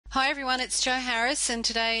Hi everyone, it's Jo Harris, and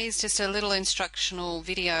today is just a little instructional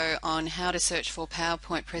video on how to search for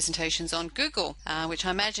PowerPoint presentations on Google, which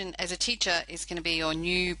I imagine as a teacher is going to be your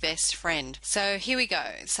new best friend. So here we go.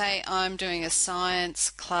 Say I'm doing a science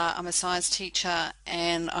class, I'm a science teacher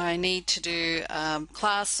and I need to do a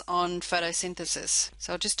class on photosynthesis.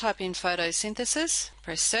 So I'll just type in photosynthesis,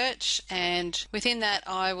 press search, and within that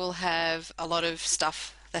I will have a lot of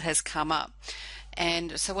stuff that has come up.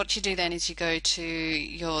 And so what you do then is you go to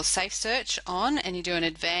your safe search on and you do an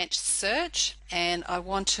advanced search, and I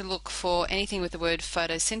want to look for anything with the word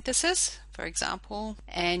photosynthesis, for example,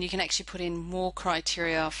 and you can actually put in more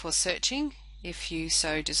criteria for searching if you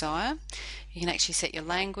so desire. You can actually set your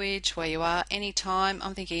language, where you are, anytime.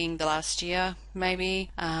 I'm thinking the last year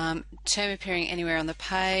maybe, term appearing anywhere on the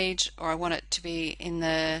page, or I want it to be in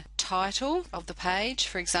the title of the page,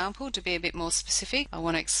 for example, to be a bit more specific. I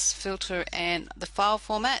want to filter and the file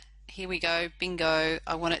format. Here we go, bingo.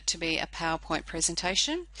 I want it to be a PowerPoint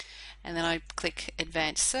presentation, and then I click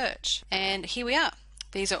advanced search, and here we are.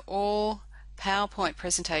 These are all PowerPoint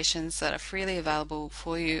presentations that are freely available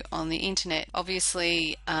for you on the internet.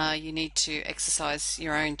 Obviously, you need to exercise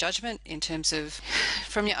your own judgment in terms of,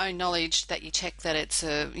 from your own knowledge, that you check that it's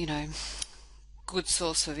a, good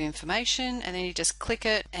source of information, and then you just click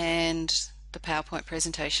it and the PowerPoint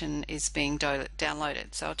presentation is being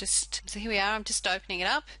downloaded. So here we are, I'm just opening it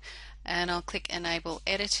up, and I'll click enable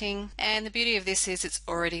editing, and the beauty of this is it's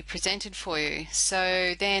already presented for you.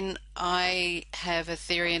 So then I have a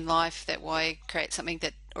theory in life that why create something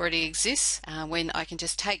that already exists when I can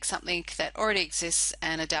just take something that already exists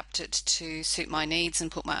and adapt it to suit my needs and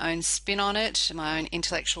put my own spin on it, my own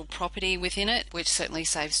intellectual property within it, which certainly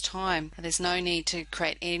saves time. And there's no need to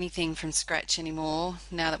create anything from scratch anymore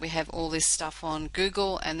now that we have all this stuff on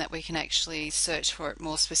Google and that we can actually search for it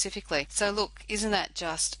more specifically. So look, isn't that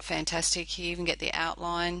just fantastic? You even get the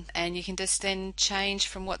outline and you can just then change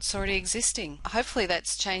from what's already existing. Hopefully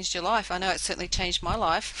that's changed your life. I know it certainly changed my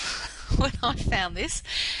life when I found this.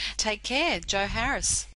 Take care. Jo Harris.